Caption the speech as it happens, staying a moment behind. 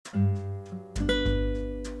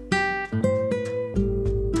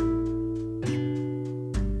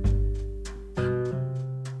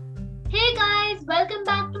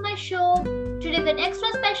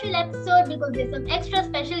special episode because there's some extra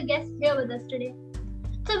special guests here with us today.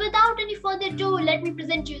 So without any further ado, let me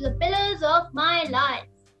present you the pillars of my life.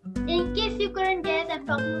 In case you couldn't guess, I'm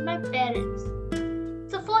talking about my parents.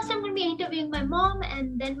 So first I'm going to be interviewing my mom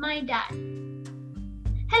and then my dad.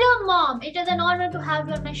 Hello Mom, it is an honor to have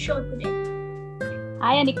you on my show today.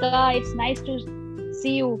 Hi Anika, it's nice to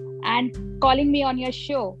see you and calling me on your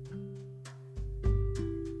show.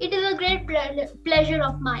 It is a great pleasure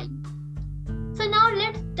of mine. So now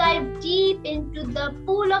let's dive deep into the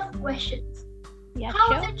pool of questions. Yeah, How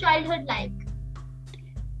sure. was your childhood like?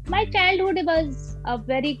 My childhood was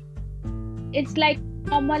it's like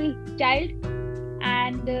normal child,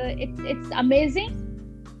 and it's amazing.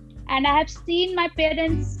 And I have seen my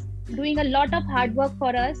parents doing a lot of hard work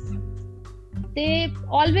for us. They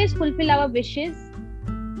always fulfill our wishes,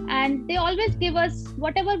 and they always give us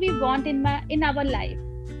whatever we want in our life.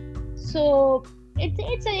 So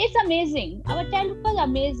it's amazing. Our childhood was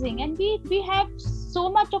amazing, and we have so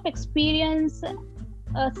much of experience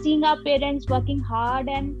seeing our parents working hard,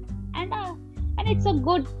 and it's a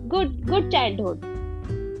good childhood.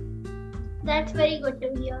 That's very good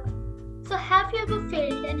to hear. So have you ever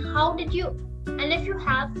failed and how did you, and if you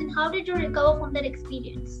have, then how did you recover from that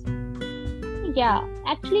experience? Yeah,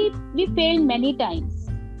 actually we failed many times,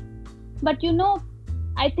 but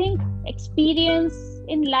I think experience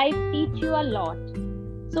in life teach you a lot.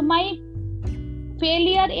 So my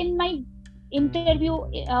failure in my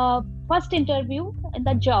first interview in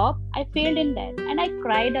the job, I failed in that and I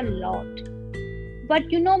cried a lot. But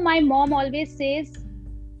my mom always says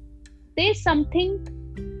there's something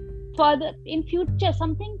further in future,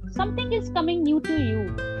 something is coming new to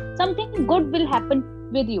you, something good will happen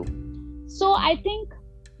with you. So I think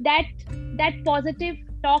that positive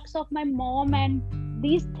talks of my mom and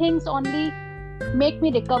these things only make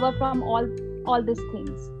me recover from all these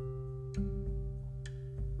things.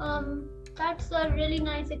 That's a really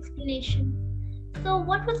nice explanation. So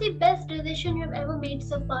what was the best decision you've ever made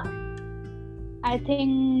so far? I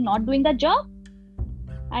think not doing the job,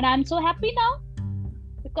 and I'm so happy now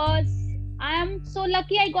because I am so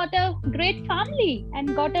lucky. I got a great family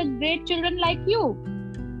and got a great children like you,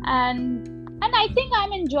 and I think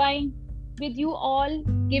I'm enjoying with you all,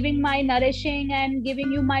 giving my nourishing and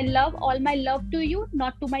giving you my love, all my love to you,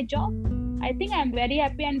 not to my job. I think I'm very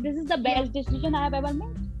happy, and this is the best decision I have ever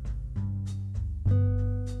made.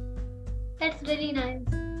 That's really nice.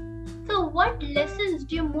 So what lessons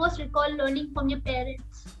do you most recall learning from your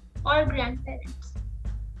parents or grandparents?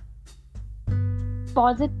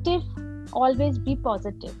 Positive, always be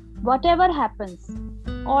positive. Whatever happens,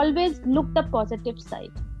 always look the positive side.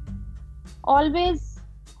 Always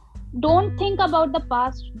don't think about the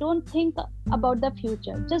past, don't think about the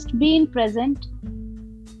future. Just be in present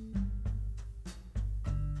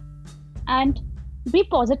and be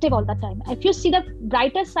positive all the time. If you see the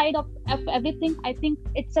brighter side of everything, I think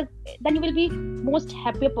then you will be most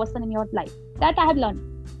happier person in your life. That I have learned.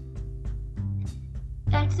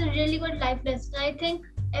 That's a really good life lesson. I think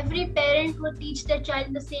every parent would teach their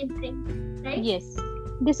child the same thing, right? Yes.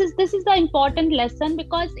 This is the important lesson,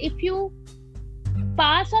 because if you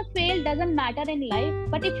pass or fail doesn't matter in life,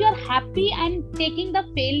 but if you are happy and taking the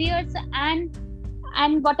failures and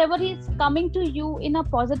whatever is coming to you in a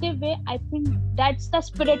positive way, I think that's the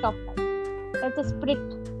spirit of life. That's the spirit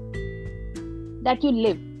that you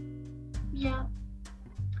live. Yeah.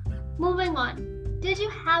 Moving on. Did you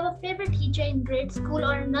have a favorite teacher in grade school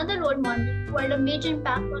or another role model who had a major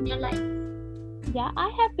impact on your life? Yeah, I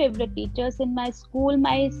have favorite teachers in my school.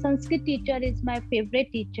 My Sanskrit teacher is my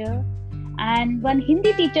favorite teacher, and one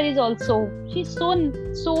Hindi teacher is also. She's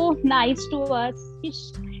so nice to us.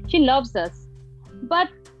 She loves us.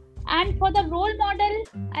 And for the role model,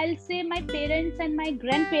 I'll say my parents and my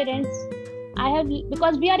grandparents.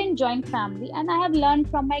 Because we are in joint family, and I have learned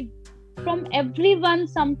from everyone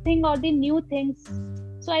something or the new things.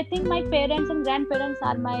 So I think my parents and grandparents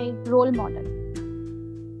are my role model.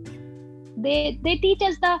 They teach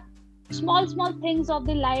us the small things of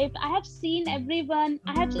the life. I have seen everyone.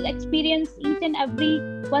 I have experienced each and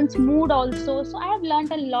everyone's mood also. So I have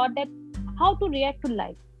learned a lot that how to react to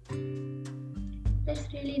life. That's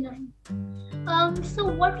really nice. So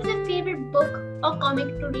what was your favorite book or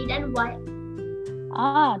comic to read and why?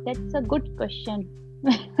 That's a good question.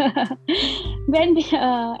 When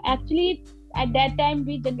actually at that time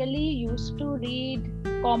we generally used to read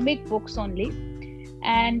comic books only,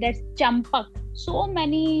 and that's Champak. So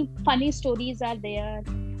many funny stories are there,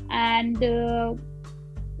 and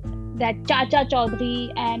that Chacha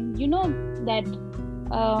Chaudhary, and that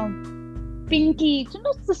Pinky.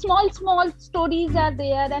 The small stories are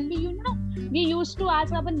there, and we used to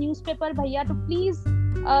ask our newspaper bhaiya to please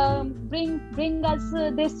bring us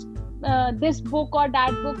this book or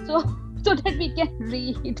that book, so that we can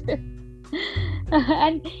read.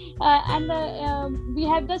 and we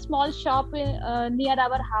have the small shop near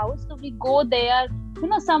our house, so we go there.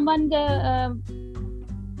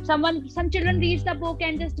 Some children reads the book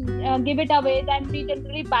and just give it away, then we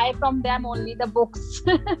generally buy from them only the books.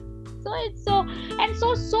 So it's so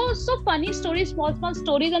funny stories, small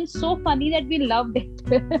stories, and so funny that we loved it.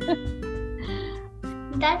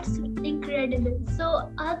 That's incredible. So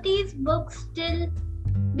are these books still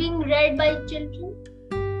being read by children?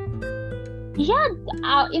 Yeah,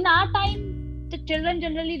 in our time, the children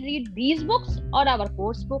generally read these books or our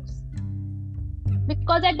course books,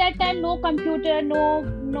 because at that time no computer, no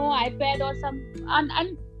iPad or some,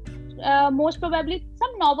 and most probably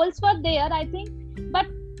some novels were there, I think. But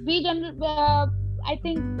we I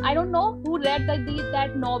think, I don't know who read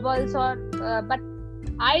that novels, or but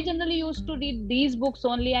I generally used to read these books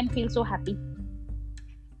only and feel so happy.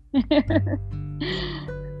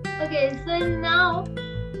 Okay, so now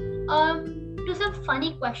to some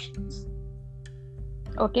funny questions.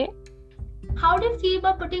 Okay. How do you feel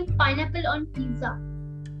about putting pineapple on pizza?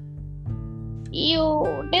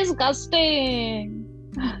 Ew, disgusting.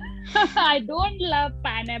 I don't love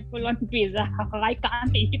pineapple on pizza. I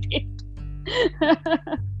can't eat it.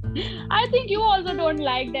 I think you also don't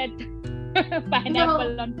like that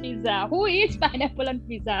pineapple on pizza. Who eats pineapple on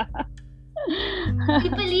pizza?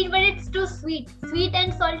 People eat, but it's too sweet. Sweet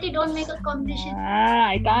and salty don't make a combination.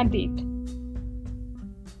 I can't eat.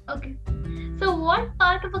 Okay. So what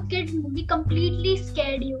part of a kid's movie completely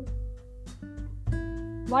scared you?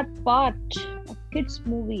 What part of kids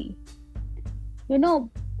movie? In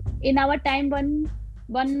our time, one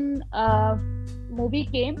movie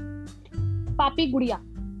came, Papi Gudiya.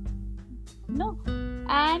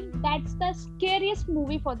 And that's the scariest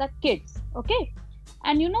movie for the kids. Okay.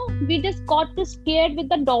 And we just got this scared with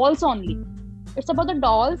the dolls only. It's about the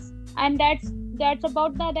dolls, and that's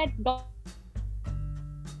about that doll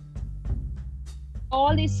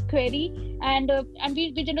is scary, and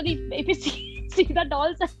we generally, if we see the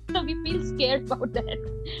dolls, we feel scared about that.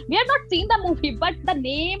 We have not seen the movie, but the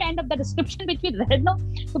name and the description which we read,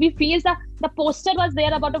 so we feel the poster was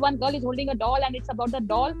there about one girl is holding a doll, and it's about the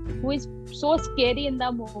doll who is so scary in the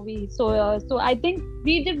movie. So I think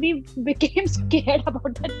we became scared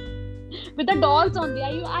about that with the dolls only.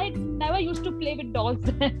 I never used to play with dolls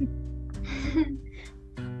then.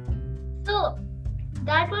 So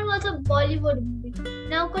that one was a Bollywood movie.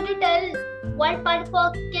 Now could you tell what part of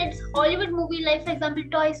a kid's Hollywood movie, like for example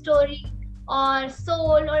Toy Story or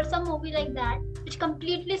Soul or some movie like that, which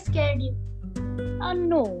completely scared you?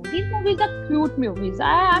 No, these movies are cute movies.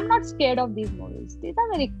 I'm not scared of these movies. These are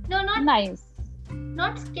very nice.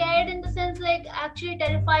 Not scared in the sense like actually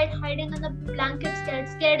terrified, hiding in the blanket,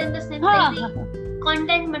 scared in the sense like the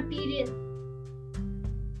content material.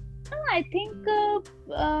 I think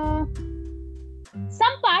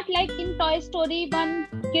some part, like in Toy Story, one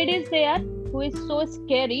kid is there who is so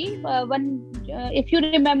scary. If you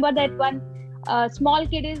remember that one small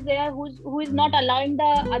kid is there who is not allowing the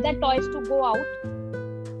other toys to go out,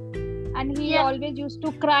 and he always used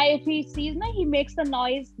to cry if he sees he makes a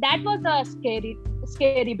noise. That was a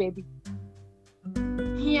scary baby.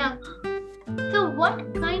 Yeah. So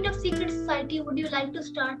what kind of secret society would you like to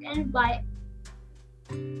start, and why?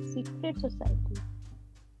 Secret society.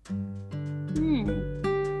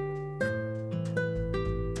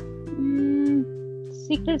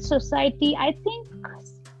 Secret society, I think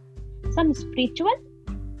some spiritual,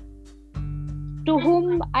 to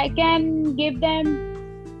whom I can give them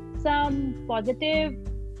some positive.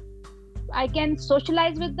 I can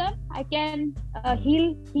socialize with them. I can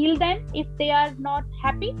heal them if they are not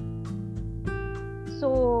happy.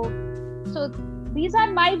 So these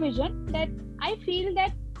are my vision, that I feel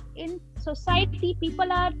that in society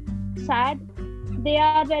people are sad, they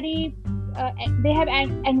are very they have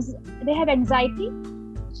anxiety.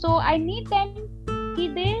 So I need them,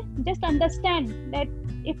 they just understand that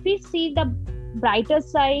if we see the brighter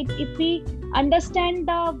side, if we understand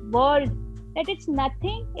the world, that it's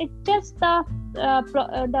nothing, it's just the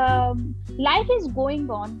life is going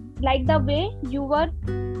on like the way you were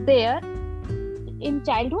there in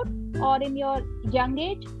childhood or in your young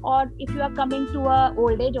age, or if you are coming to a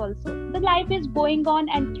old age also, the life is going on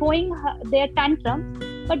and throwing their tantrums.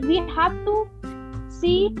 But we have to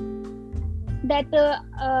see that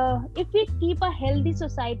if we keep a healthy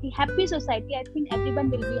society, happy society, I think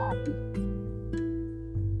everyone will be happy.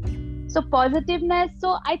 So positiveness.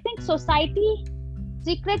 So I think society,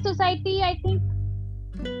 secret society, I think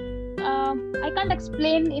I can't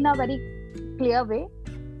explain in a very clear way.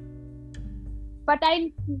 but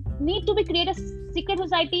I need to create a secret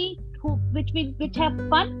society which have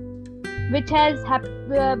fun, in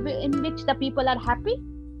which the people are happy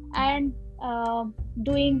and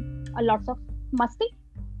doing a lot of musty.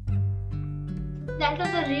 That was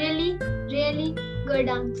a really, really good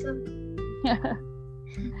answer.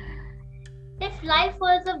 If life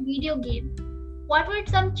was a video game, what would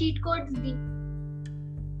some cheat codes be?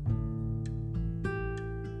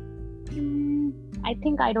 I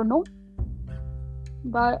think I don't know.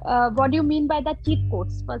 But what do you mean by the cheat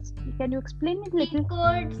codes? First, can you explain it a little? Cheat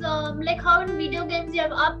codes, like how in video games you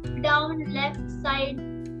have up, down, left, side,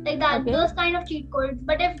 like that. Okay. Those kind of cheat codes.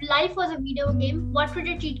 But if life was a video game, what would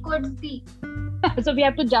your cheat codes be? So we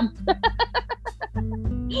have to jump.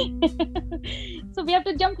 So we have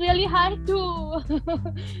to jump really high to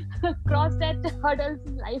cross that hurdles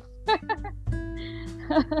in life.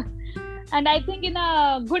 And I think in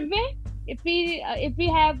a good way. If we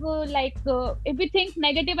have if we think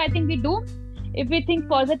negative, I think we do. If we think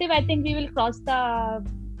positive, I think we will cross our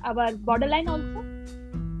borderline also.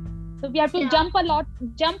 So we have to jump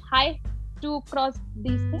high to cross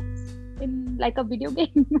these things in like a video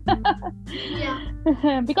game.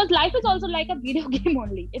 Yeah. Because life is also like a video game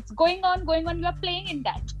only. It's going on. You are playing in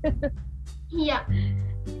that. Yeah.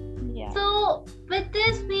 Yeah. So with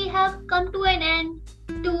this, we have come to an end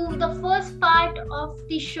to the first part of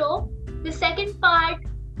the show. The second part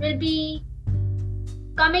will be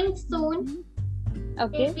coming soon.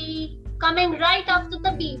 Okay. It'll be coming right after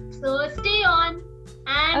the beep. So stay on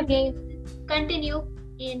and Okay. continue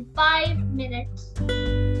in 5 minutes.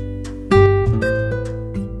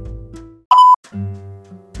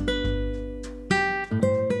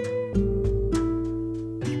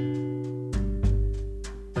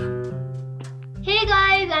 Hey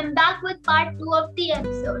guys, I'm back with part 2 of the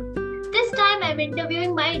episode. This time I'm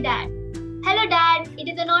interviewing my dad. Hello Dad, it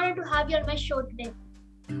is an honor to have you on my show today.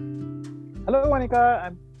 Hello Monica,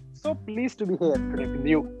 I'm so pleased to be here today with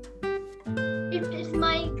you. It is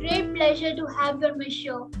my great pleasure to have you on my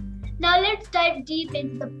show. Now let's dive deep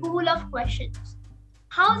into the pool of questions.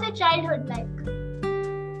 How's your childhood like?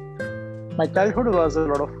 My childhood was a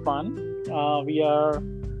lot of fun. We are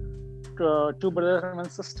two brothers and one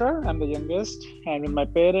sister. I'm the youngest, and with my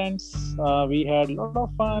parents, we had a lot of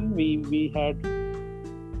fun. We had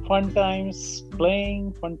fun times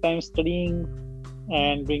playing, fun times studying,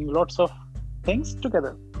 and doing lots of things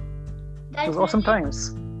together. It was awesome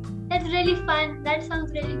times. That's really fun. That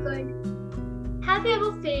sounds really good. Have you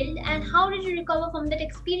ever failed, and how did you recover from that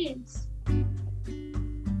experience?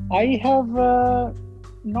 I have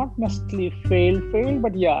not necessarily failed,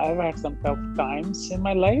 but yeah, I've had some tough times in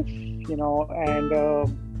my life, and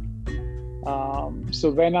so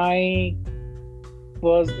when I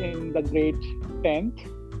was in the grade 10th,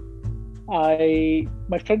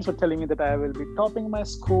 my friends were telling me that I will be topping my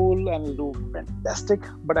school and do fantastic,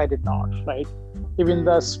 but I did not, right? Even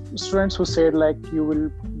the students who said like you will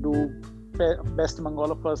do best among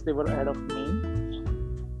all of us, they were ahead of me.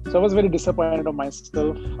 So I was very disappointed of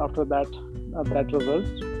myself after that result.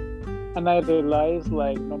 And I realized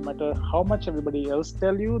like no matter how much everybody else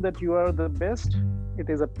tell you that you are the best, it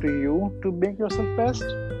is up to you to make yourself best,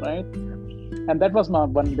 right? And that was my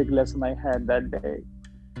one big lesson I had that day.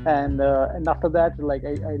 And after that, like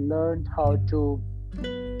I learned how to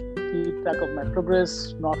keep track of my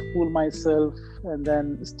progress, not fool myself, and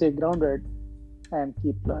then stay grounded and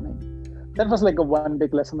keep learning. That was like a one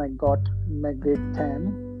big lesson I got in my grade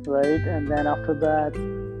 10, right? And then after that,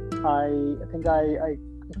 I think I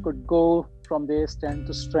could go from there strength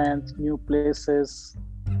to strength, new places,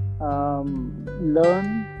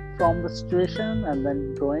 learn from the situation, and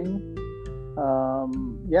then growing. I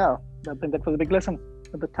think that was a big lesson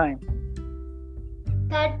at the time.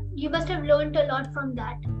 That you must have learned a lot from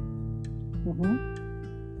that. Mm-hmm.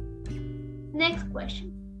 Next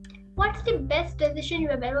question. What's the best decision you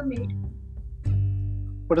have ever made?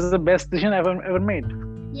 What is the best decision I've ever made?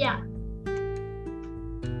 Yeah.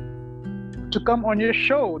 To come on your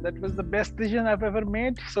show. That was the best decision I've ever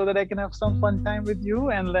made, so that I can have some fun time with you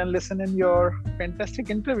and then listen in your fantastic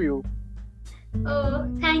interview. Oh,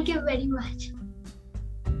 thank you very much.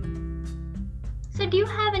 So do you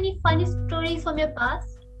have any funny stories from your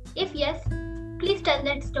past? If yes, please tell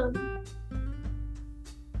that story.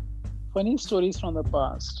 Funny stories from the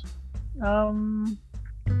past.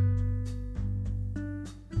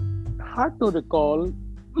 Hard to recall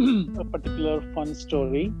a particular fun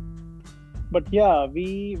story. But yeah,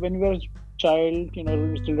 when we were children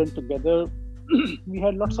together, we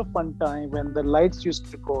had lots of fun time when the lights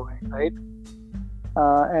used to go away, right?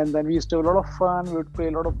 And then we used to have a lot of fun. We would play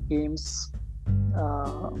a lot of games.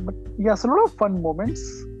 But yeah, so a lot of fun moments.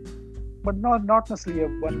 but not necessarily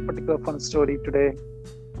one particular fun story today.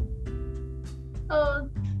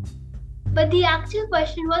 But the actual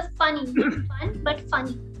question was funny, not fun, but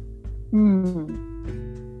funny.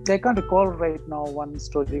 I can't recall right now one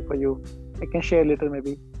story for you. I can share later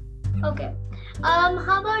maybe. Okay.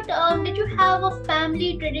 How about did you have a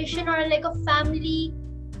family tradition or like a family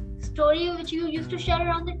story which you used to share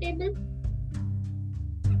around the table?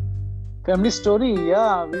 Family story,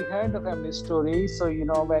 yeah, we had a family story. So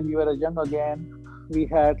when you were young again, we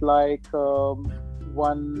had like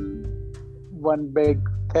one big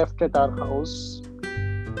theft at our house,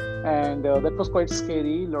 and that was quite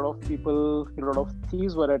scary. A lot of people, a lot of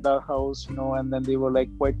thieves were at our house, and then they were like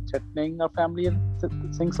quite threatening our family and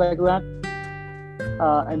things like that.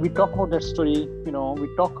 And we talk about that story, we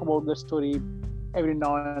talk about the story every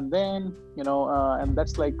now and then, and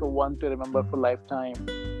that's like a one to remember for lifetime.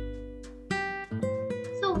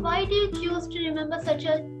 So why do you choose to remember such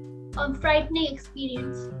a frightening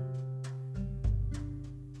experience?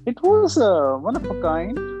 It was one of a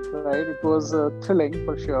kind, right? It was thrilling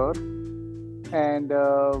for sure, and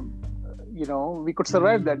we could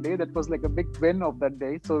survive that day. That was like a big win of that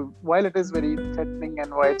day. So while it is very threatening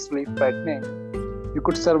and why it's really frightening, you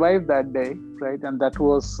could survive that day, right? And that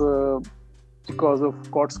was because of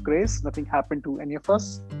God's grace. Nothing happened to any of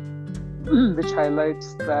us, which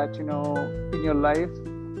highlights that in your life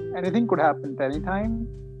anything could happen at any time.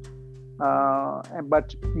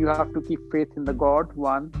 But you have to keep faith in the God.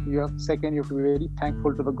 Second, you have to be very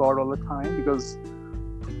thankful to the God all the time, because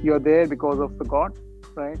you're there because of the God,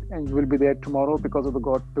 right? And you will be there tomorrow because of the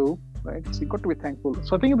God too, right? So you got to be thankful.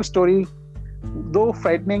 So I think the story, though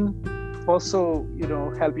frightening, also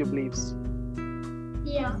help your beliefs.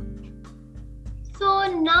 Yeah. So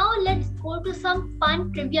now let's go to some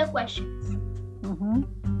fun trivia questions. Mm-hmm.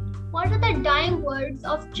 What are the dying words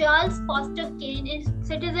of Charles Foster Kane in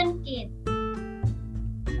Citizen Kane?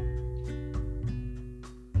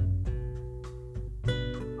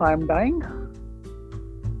 I'm dying.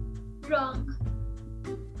 Wrong.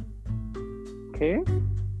 Okay.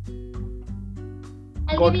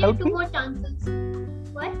 I'll God give you help two me? more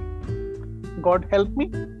chances. What? God help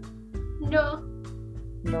me. No.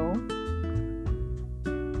 No.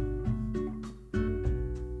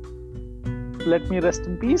 Let me rest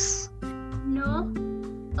in peace. No.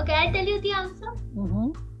 Okay, I'll tell you the answer.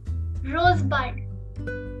 Mm-hmm. Rosebud.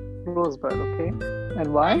 Rosebud. Okay.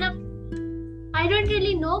 And why? I don't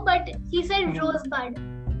really know, but he said Rosebud.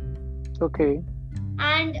 Okay.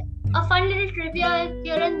 And a fun little trivia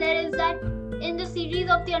here and there is that in the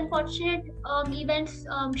series of the Unfortunate Events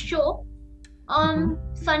show,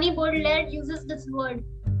 Sunny Baudelaire uses this word.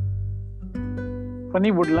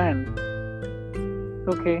 Funny Woodland.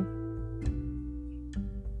 Okay.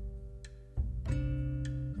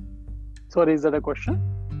 Sorry, is that a question?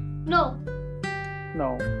 No,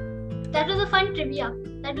 No. that was a fun trivia.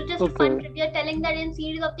 That was just a fun trivia telling that in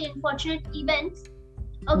series of the Unfortunate Events,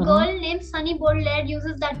 a girl named Sunny Baudelaire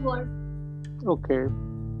uses that word. Okay.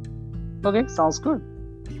 Okay, sounds good.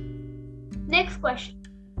 Next question.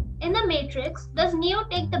 In the Matrix, does Neo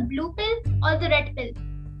take the blue pill or the red pill?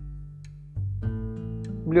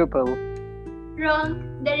 Blue pill.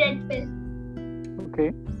 Wrong, the red pill.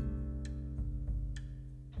 Okay.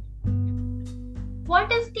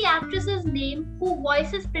 What is the actress's name who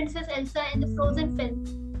voices Princess Elsa in the Frozen film?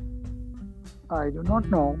 I do not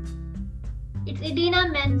know. It's Idina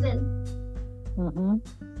Menzel. Mm-hmm.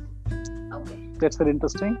 Okay. That's very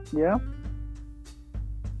interesting. Yeah.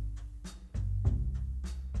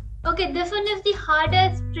 Okay, this one is the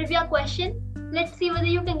hardest trivia question. Let's see whether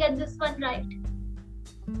you can get this one right.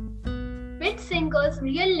 Which singer's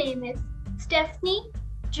real name is Stephanie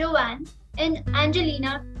Joanne and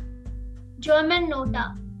Angelina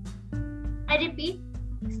Germanotta? I repeat,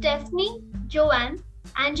 Stephanie Joanne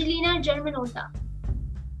Angelina Germanotta.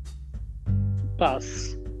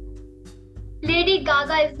 Pass. Lady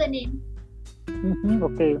Gaga is the name. Mm-hmm.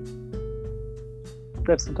 Okay.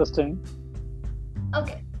 That's interesting.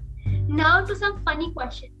 Okay. Now to some funny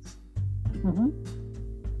questions. Mm-hmm.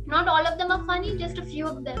 Not all of them are funny, just a few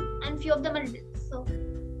of them, and few of them are riddles. So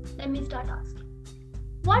let me start asking.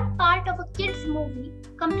 What part of a kid's movie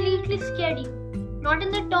completely scared you? Not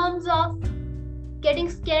in the terms of getting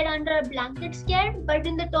scared under a blanket scared, but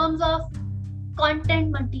in the terms of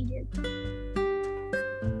content material.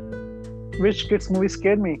 Which kids movie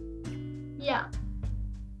scared me? Yeah.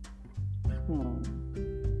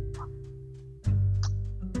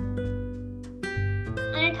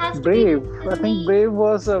 And it has to Brave. be I think Brave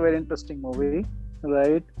was a very interesting movie,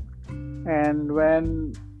 right? And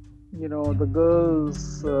when the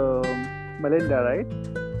girls, Melinda, right?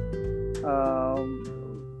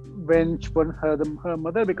 when her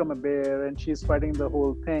mother become a bear and she's fighting the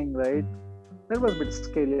whole thing, right? That was a bit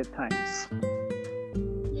scary at times.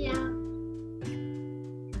 Yeah.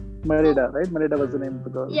 Merida, right? Merida was the name of the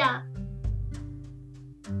girl. Yeah.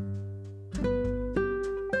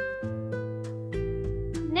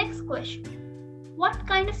 Next question. What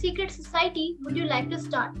kind of secret society would you like to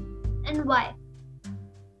start and why?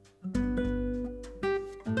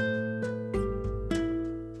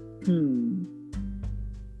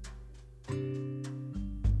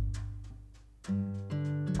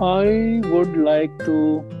 I would like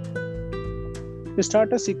to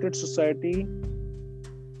start a secret society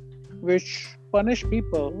which punish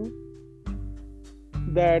people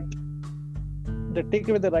that take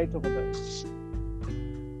away the rights of others.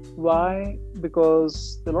 Why?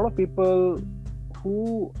 Because there are a lot of people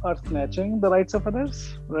who are snatching the rights of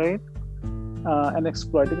others, right? And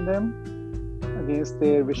exploiting them against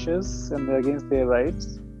their wishes and against their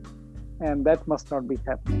rights. And that must not be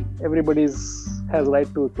happening. Everybody has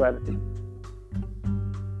right to equality.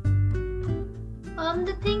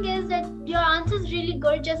 The thing is that your answer is really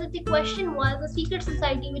good. Just that the question was a secret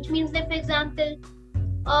society, which means that, for example,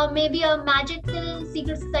 maybe a magical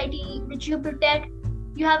secret society which you protect.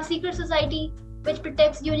 You have a secret society which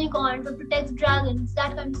protects unicorns or protects dragons.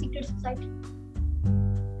 That kind of secret society.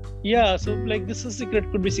 Yeah, so like this is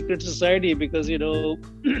could be secret society because it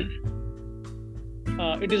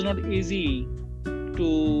is not easy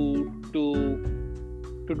to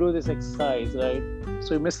do this exercise, right?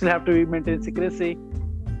 So you may still have to maintain secrecy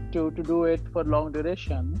to do it for long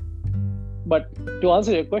duration. But to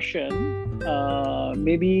answer your question,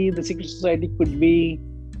 maybe the secret society could be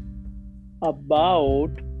about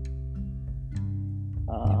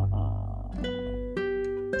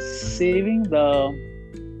saving the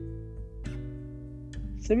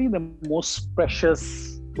most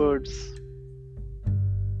precious birds.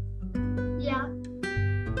 Yeah.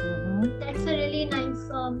 That's a really nice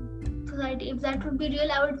society. If that would be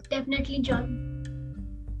real, I would definitely join.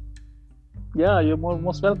 Yeah, you're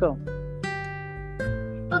most welcome.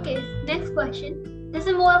 Okay, next question. This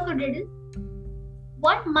is more of a riddle.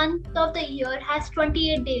 What month of the year has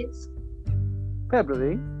 28 days?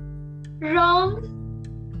 February. Wrong.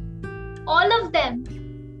 All of them.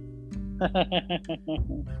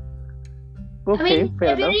 Okay, fair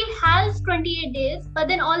February enough. has 28 days, but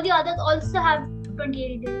then all the others also have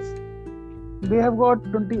 28 days. They have got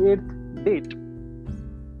 28th date,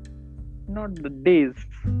 not the days.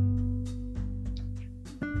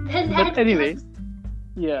 But anyway,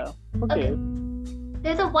 yeah. Okay.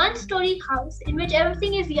 There's a one-story house in which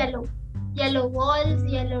everything is yellow. Yellow walls,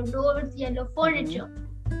 yellow doors, yellow furniture.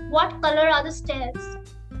 What color are the stairs?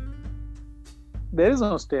 There is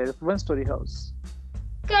no stairs. One-story house.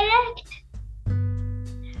 Correct.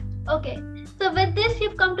 Okay, so with this,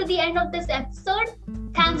 we've come to the end of this episode.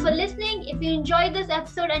 Thanks for listening. If you enjoyed this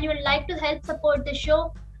episode and you would like to help support the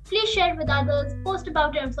show, please share it with others, post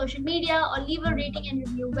about it on social media, or leave a rating and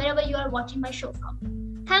review wherever you are watching my show from.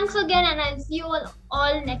 Thanks again, and I'll see you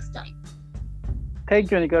all next time.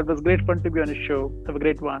 Thank you, Anika. It was great fun to be on the show. Have a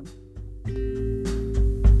great one.